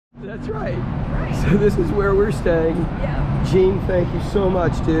That's right. So this is where we're staying. Yeah. Gene, thank you so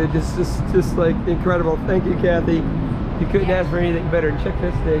much, dude. This is just like incredible. Thank you, Kathy. You couldn't ask for anything better. Check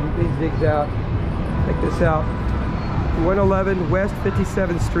this thing, these digs out. Check this out. 111 West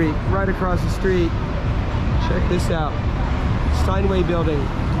 57th Street, right across the street. Check this out. Steinway building.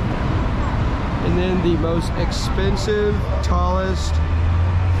 And then the most expensive, tallest,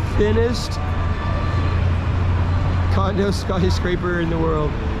 thinnest condo skyscraper in the world,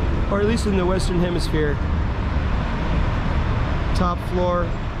 or at least in the Western Hemisphere. Top floor,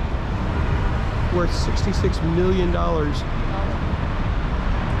 worth $66 million.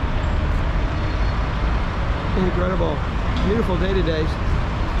 Incredible. Beautiful day today.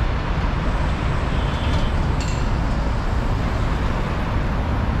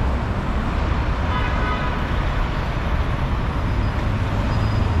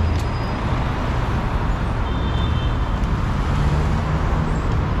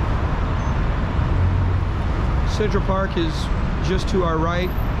 Central Park is just to our right,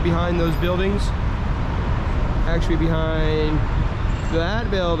 behind those buildings. Actually behind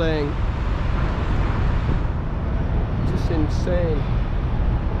that building. Just insane.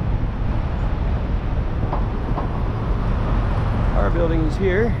 Our building is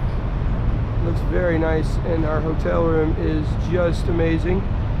here. Looks very nice, and our hotel room is just amazing.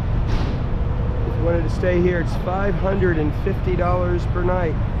 If you wanted to stay here, it's $550 per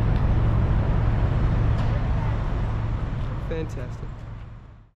night. Fantastic.